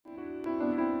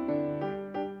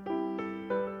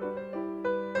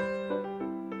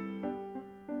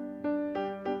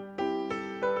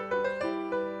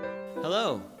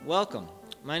Hello, welcome.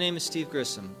 My name is Steve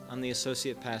Grissom. I'm the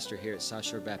Associate Pastor here at South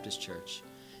Shore Baptist Church.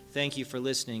 Thank you for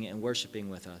listening and worshiping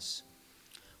with us.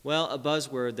 Well, a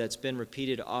buzzword that's been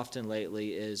repeated often lately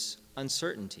is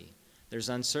uncertainty. There's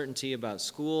uncertainty about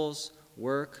schools,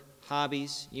 work,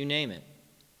 hobbies, you name it.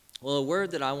 Well, a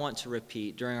word that I want to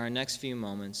repeat during our next few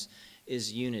moments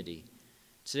is unity.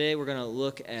 Today we're going to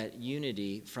look at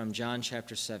unity from John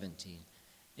chapter 17.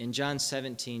 In John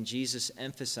 17, Jesus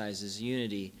emphasizes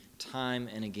unity time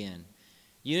and again.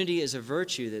 Unity is a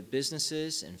virtue that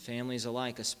businesses and families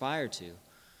alike aspire to.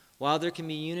 While there can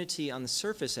be unity on the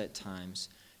surface at times,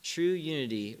 true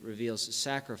unity reveals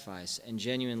sacrifice and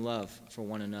genuine love for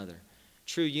one another.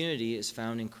 True unity is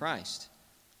found in Christ.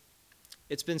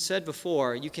 It's been said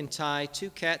before, you can tie two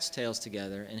cat's tails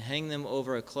together and hang them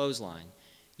over a clothesline.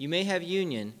 You may have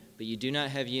union, but you do not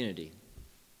have unity.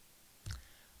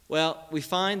 Well, we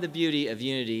find the beauty of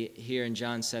unity here in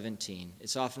John 17.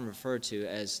 It's often referred to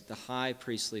as the high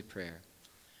priestly prayer.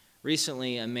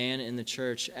 Recently, a man in the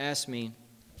church asked me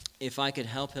if I could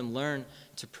help him learn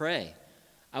to pray.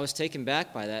 I was taken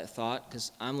back by that thought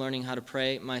because I'm learning how to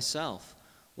pray myself.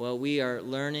 Well, we are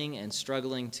learning and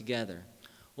struggling together.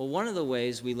 Well, one of the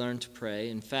ways we learn to pray,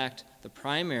 in fact, the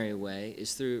primary way,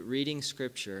 is through reading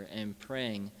Scripture and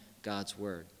praying God's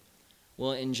Word.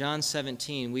 Well, in John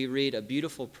 17, we read a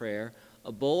beautiful prayer,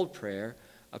 a bold prayer,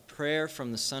 a prayer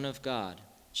from the Son of God,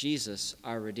 Jesus,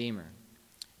 our Redeemer.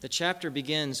 The chapter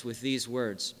begins with these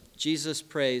words. Jesus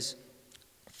prays,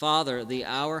 "Father, the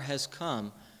hour has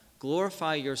come.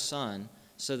 Glorify your Son,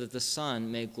 so that the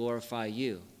Son may glorify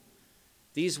you."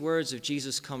 These words of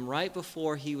Jesus come right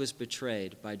before he was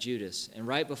betrayed by Judas and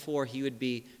right before he would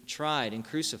be tried and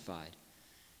crucified.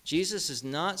 Jesus is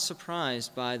not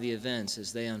surprised by the events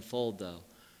as they unfold, though.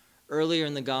 Earlier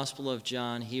in the Gospel of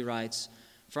John, he writes,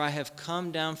 "For I have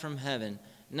come down from heaven,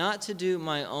 not to do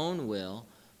my own will,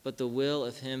 but the will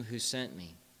of him who sent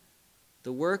me."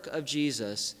 The work of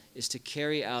Jesus is to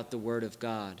carry out the word of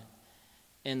God,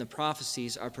 and the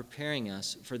prophecies are preparing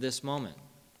us for this moment.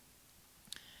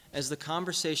 As the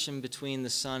conversation between the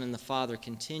Son and the Father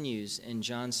continues in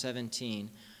John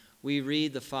 17, we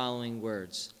read the following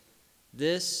words.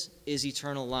 "This is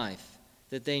eternal life,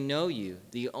 that they know you,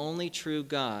 the only true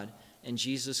God, and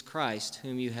Jesus Christ,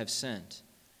 whom you have sent."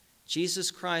 Jesus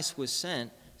Christ was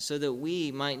sent so that we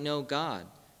might know God.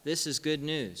 This is good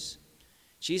news.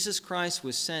 Jesus Christ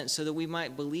was sent so that we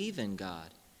might believe in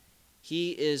God.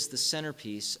 He is the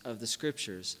centerpiece of the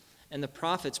Scriptures, and the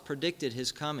prophets predicted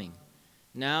his coming.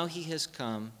 Now he has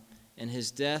come, and his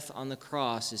death on the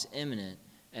cross is imminent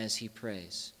as he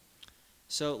prays.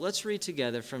 So let's read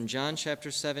together from John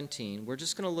chapter 17. We're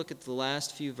just going to look at the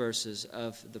last few verses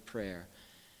of the prayer.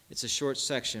 It's a short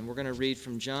section. We're going to read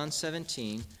from John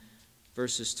 17,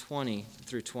 verses 20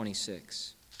 through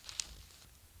 26.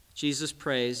 Jesus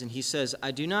prays, and he says,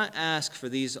 "I do not ask for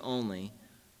these only,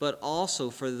 but also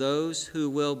for those who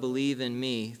will believe in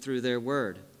me through their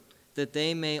word, that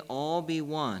they may all be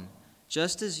one,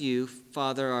 just as you,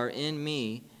 Father, are in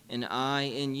me, and I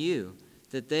in you,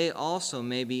 that they also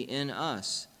may be in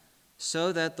us,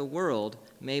 so that the world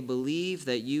may believe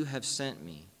that you have sent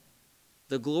me.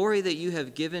 The glory that you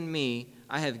have given me,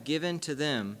 I have given to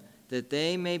them, that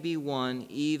they may be one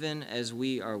even as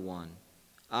we are one.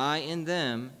 I in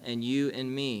them, and you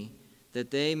in me,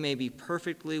 that they may be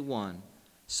perfectly one,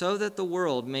 so that the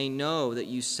world may know that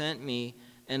you sent me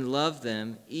and loved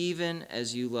them even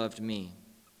as you loved me.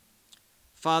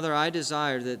 Father, I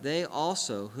desire that they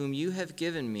also, whom you have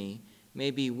given me, may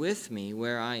be with me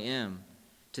where I am,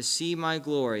 to see my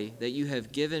glory that you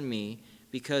have given me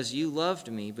because you loved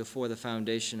me before the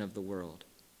foundation of the world.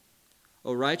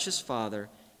 O righteous Father,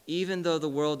 even though the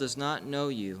world does not know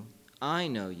you, I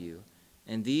know you,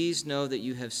 and these know that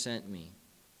you have sent me.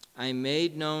 I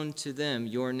made known to them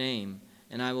your name,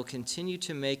 and I will continue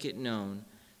to make it known,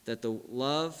 that the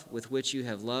love with which you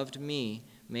have loved me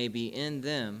may be in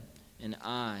them, and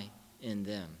I in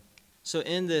them." So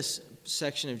in this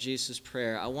section of Jesus'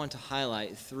 prayer, I want to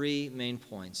highlight three main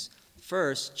points.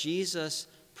 First, Jesus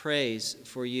prays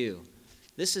for you.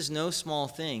 This is no small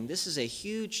thing. This is a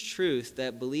huge truth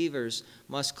that believers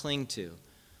must cling to.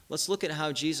 Let's look at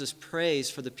how Jesus prays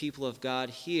for the people of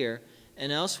God here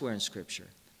and elsewhere in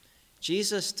Scripture.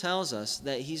 Jesus tells us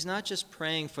that he's not just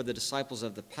praying for the disciples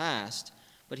of the past,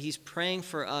 but he's praying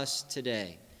for us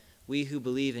today, we who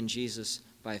believe in Jesus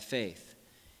by faith.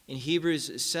 In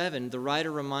Hebrews 7, the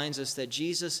writer reminds us that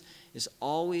Jesus is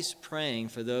always praying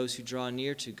for those who draw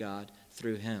near to God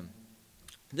through him.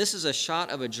 This is a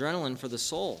shot of adrenaline for the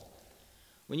soul.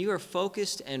 When you are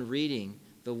focused and reading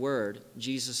the Word,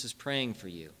 Jesus is praying for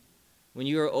you. When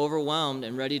you are overwhelmed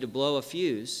and ready to blow a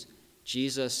fuse,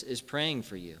 Jesus is praying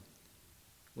for you.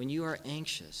 When you are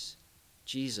anxious,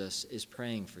 Jesus is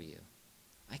praying for you.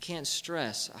 I can't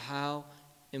stress how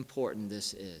important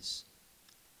this is.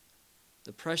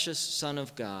 The precious Son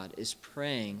of God is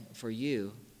praying for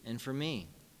you and for me.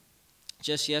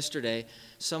 Just yesterday,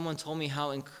 someone told me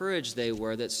how encouraged they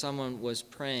were that someone was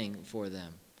praying for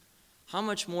them. How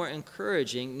much more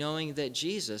encouraging knowing that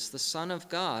Jesus, the Son of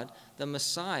God, the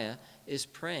Messiah, is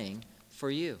praying for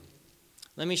you.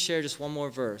 Let me share just one more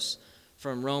verse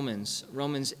from Romans.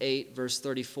 Romans 8, verse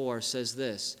 34 says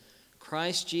this,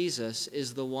 Christ Jesus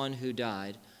is the one who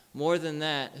died, more than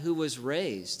that, who was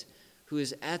raised, who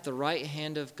is at the right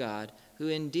hand of God, who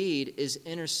indeed is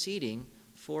interceding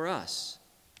for us.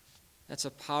 That's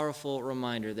a powerful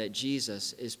reminder that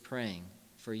Jesus is praying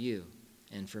for you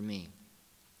and for me.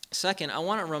 Second, I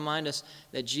want to remind us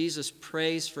that Jesus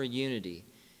prays for unity.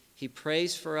 He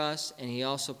prays for us, and he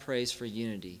also prays for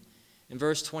unity. In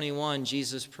verse 21,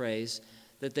 Jesus prays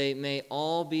that they may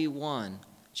all be one,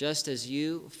 just as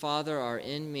you, Father, are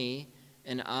in me,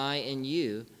 and I in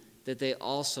you, that they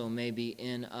also may be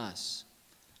in us.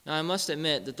 Now, I must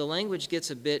admit that the language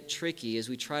gets a bit tricky as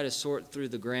we try to sort through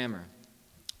the grammar.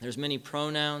 There's many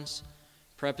pronouns,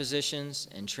 prepositions,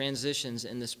 and transitions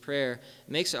in this prayer.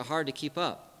 It makes it hard to keep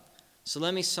up. So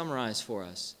let me summarize for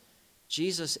us.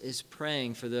 Jesus is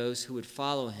praying for those who would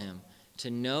follow him, to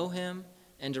know him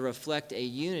and to reflect a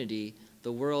unity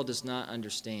the world does not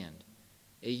understand,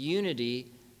 a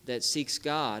unity that seeks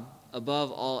God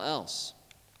above all else.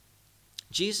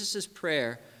 Jesus'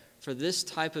 prayer for this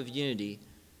type of unity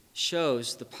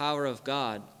shows the power of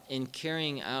God in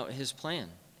carrying out his plan.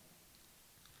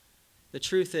 The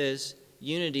truth is,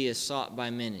 unity is sought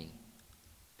by many.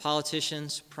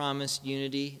 Politicians promise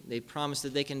unity. They promise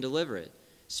that they can deliver it.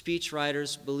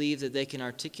 Speechwriters believe that they can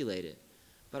articulate it.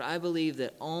 But I believe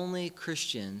that only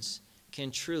Christians can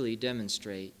truly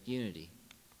demonstrate unity.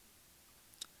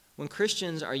 When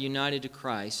Christians are united to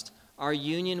Christ, our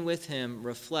union with him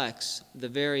reflects the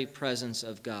very presence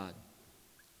of God.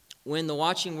 When the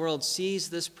watching world sees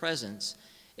this presence,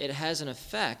 it has an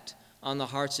effect on the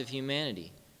hearts of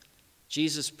humanity.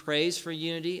 Jesus prays for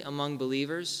unity among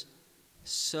believers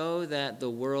so that the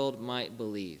world might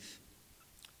believe.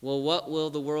 Well, what will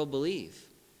the world believe?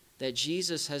 That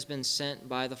Jesus has been sent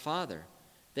by the Father,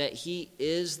 that he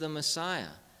is the Messiah,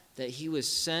 that he was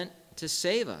sent to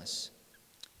save us.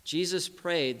 Jesus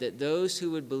prayed that those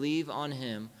who would believe on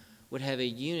him would have a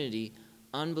unity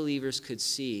unbelievers could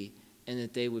see and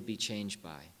that they would be changed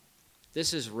by.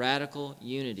 This is radical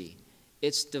unity.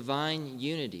 It's divine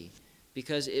unity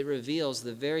because it reveals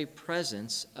the very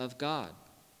presence of God.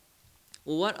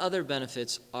 Well, what other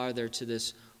benefits are there to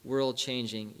this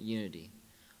world-changing unity?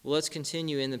 Well, let's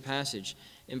continue in the passage.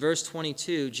 In verse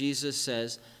 22, Jesus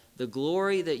says, "The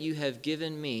glory that you have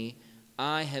given me,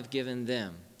 I have given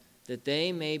them, that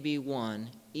they may be one,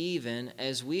 even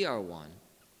as we are one."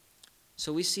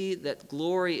 So we see that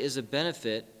glory is a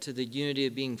benefit to the unity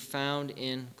of being found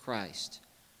in Christ.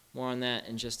 More on that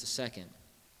in just a second.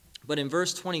 But in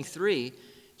verse 23,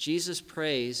 Jesus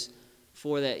prays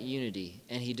for that unity,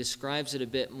 and he describes it a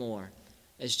bit more.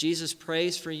 As Jesus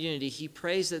prays for unity, he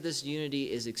prays that this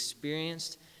unity is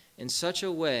experienced in such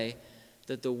a way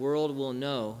that the world will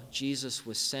know Jesus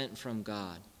was sent from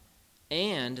God,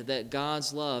 and that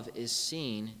God's love is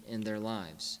seen in their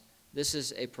lives. This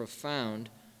is a profound,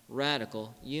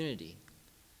 radical unity.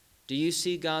 Do you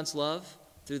see God's love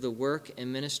through the work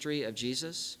and ministry of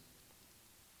Jesus?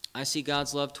 I see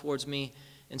God's love towards me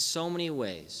in so many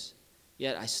ways,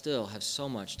 yet I still have so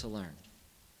much to learn.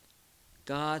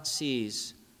 God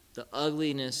sees the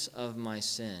ugliness of my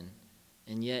sin,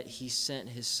 and yet he sent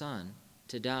his Son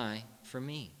to die for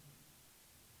me.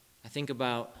 I think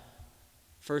about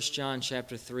 1 John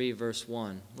chapter 3, verse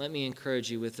 1. Let me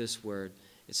encourage you with this word.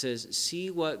 It says, "See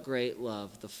what great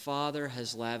love the Father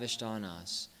has lavished on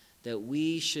us, that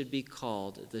we should be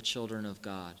called the children of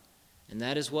God." And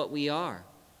that is what we are.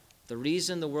 The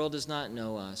reason the world does not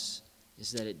know us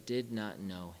is that it did not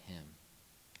know him.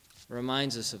 It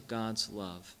reminds us of God's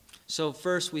love. So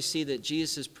first, we see that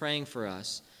Jesus is praying for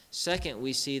us. Second,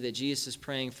 we see that Jesus is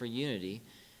praying for unity.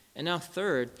 And now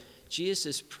third, Jesus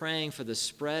is praying for the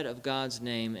spread of God's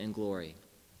name and glory.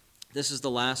 This is the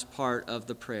last part of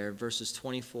the prayer, verses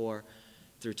 24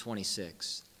 through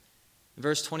 26. In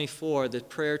verse 24, the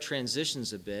prayer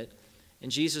transitions a bit,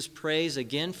 and Jesus prays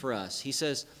again for us. He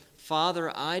says,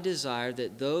 "Father, I desire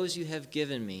that those you have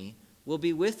given me will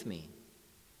be with me."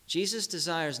 Jesus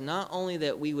desires not only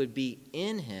that we would be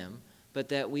in him, but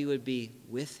that we would be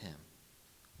with him.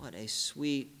 What a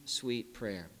sweet, sweet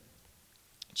prayer.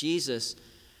 Jesus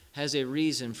has a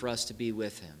reason for us to be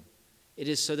with him. It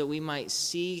is so that we might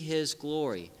see his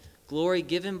glory, glory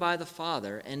given by the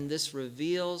Father, and this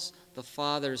reveals the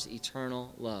Father's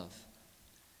eternal love.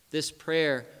 This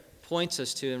prayer points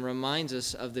us to and reminds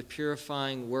us of the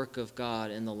purifying work of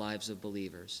God in the lives of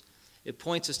believers. It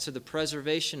points us to the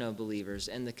preservation of believers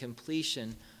and the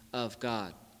completion of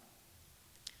God.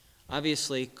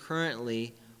 Obviously,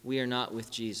 currently, we are not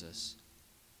with Jesus,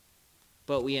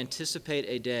 but we anticipate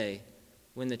a day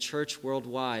when the church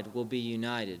worldwide will be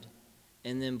united,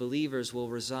 and then believers will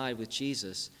reside with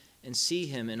Jesus and see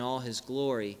him in all his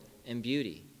glory and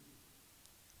beauty.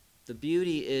 The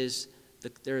beauty is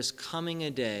that there is coming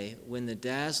a day when the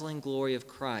dazzling glory of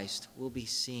Christ will be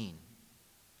seen.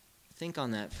 Think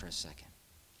on that for a second.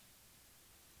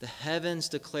 The heavens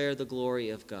declare the glory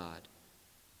of God.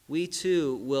 We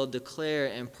too will declare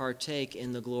and partake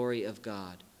in the glory of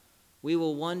God. We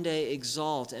will one day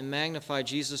exalt and magnify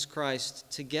Jesus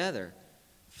Christ together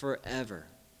forever.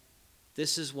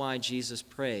 This is why Jesus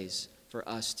prays for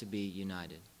us to be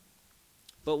united.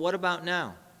 But what about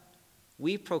now?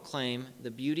 We proclaim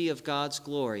the beauty of God's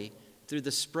glory through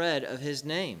the spread of his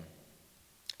name.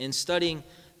 In studying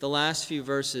the last few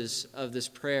verses of this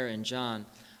prayer in John,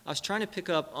 I was trying to pick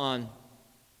up on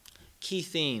key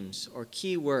themes or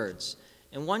key words.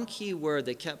 And one key word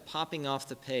that kept popping off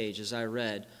the page as I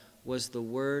read was the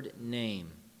word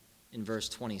name in verse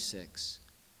 26.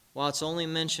 While it's only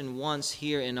mentioned once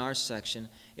here in our section,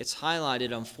 it's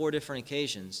highlighted on 4 different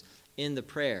occasions in the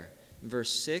prayer. In verse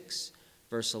 6,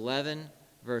 verse 11,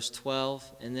 verse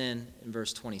 12, and then in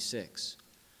verse 26.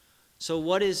 So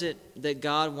what is it that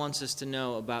God wants us to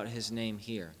know about his name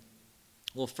here?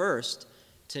 Well, first,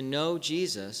 to know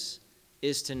Jesus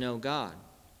is to know God.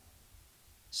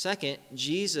 Second,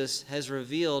 Jesus has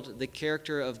revealed the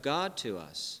character of God to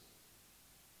us.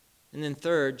 And then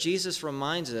third, Jesus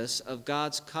reminds us of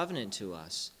God's covenant to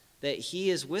us, that he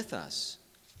is with us.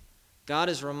 God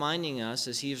is reminding us,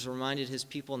 as he has reminded his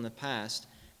people in the past,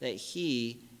 that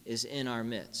he is in our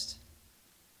midst.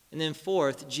 And then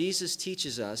fourth, Jesus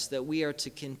teaches us that we are to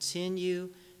continue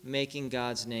making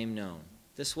God's name known.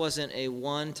 This wasn't a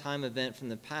one-time event from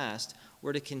the past.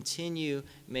 We're to continue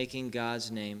making God's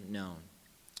name known.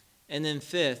 And then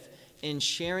fifth, in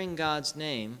sharing God's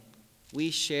name,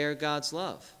 we share God's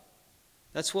love.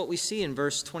 That's what we see in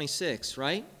verse 26,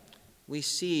 right? We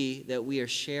see that we are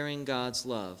sharing God's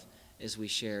love as we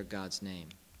share God's name.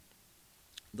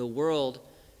 The world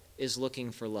is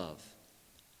looking for love.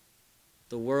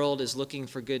 The world is looking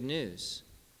for good news.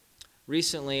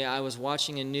 Recently, I was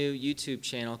watching a new YouTube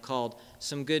channel called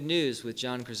Some Good News with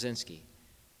John Krasinski.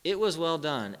 It was well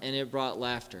done, and it brought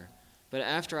laughter. But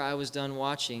after I was done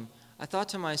watching, I thought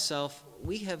to myself,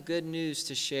 we have good news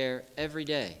to share every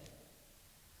day.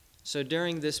 So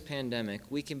during this pandemic,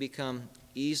 we can become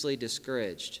easily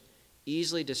discouraged,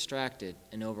 easily distracted,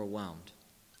 and overwhelmed.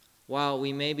 While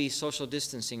we may be social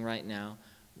distancing right now,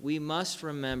 we must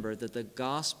remember that the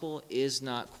gospel is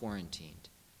not quarantined.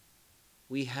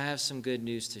 We have some good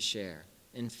news to share.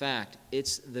 In fact,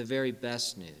 it's the very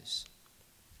best news.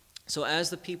 So as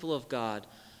the people of God,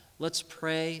 let's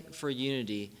pray for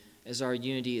unity as our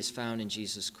unity is found in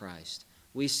Jesus Christ.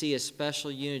 We see a special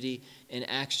unity in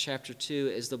Acts chapter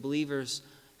 2 as the believers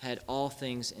had all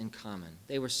things in common.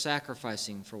 They were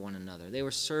sacrificing for one another. They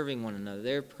were serving one another.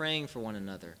 They were praying for one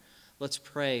another. Let's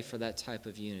pray for that type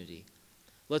of unity.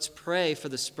 Let's pray for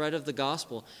the spread of the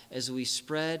gospel as we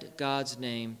spread God's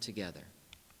name together.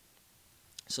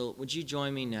 So would you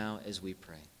join me now as we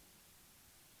pray?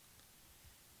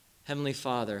 Heavenly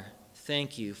Father,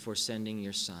 thank you for sending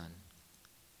your Son.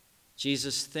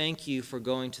 Jesus, thank you for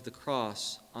going to the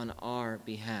cross on our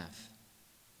behalf.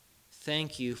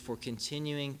 Thank you for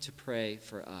continuing to pray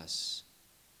for us.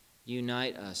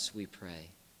 Unite us, we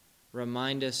pray.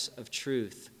 Remind us of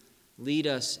truth. Lead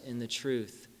us in the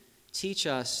truth. Teach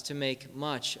us to make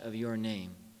much of your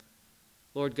name.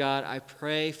 Lord God, I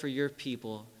pray for your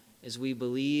people as we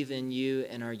believe in you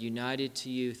and are united to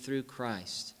you through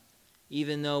Christ.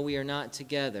 Even though we are not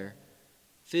together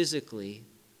physically,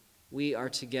 we are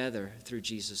together through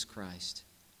Jesus Christ.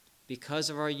 Because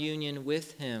of our union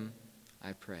with him,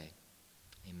 I pray.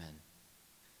 Amen.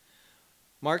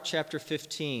 Mark chapter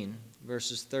 15,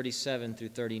 verses 37 through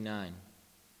 39.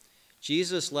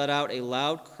 Jesus let out a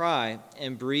loud cry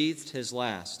and breathed his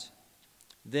last.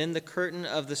 Then the curtain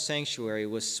of the sanctuary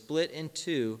was split in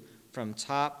two from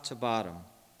top to bottom.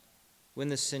 When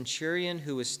the centurion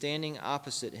who was standing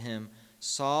opposite him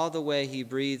saw the way he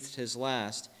breathed his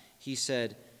last, he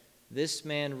said, "This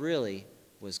man really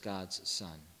was God's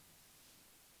son."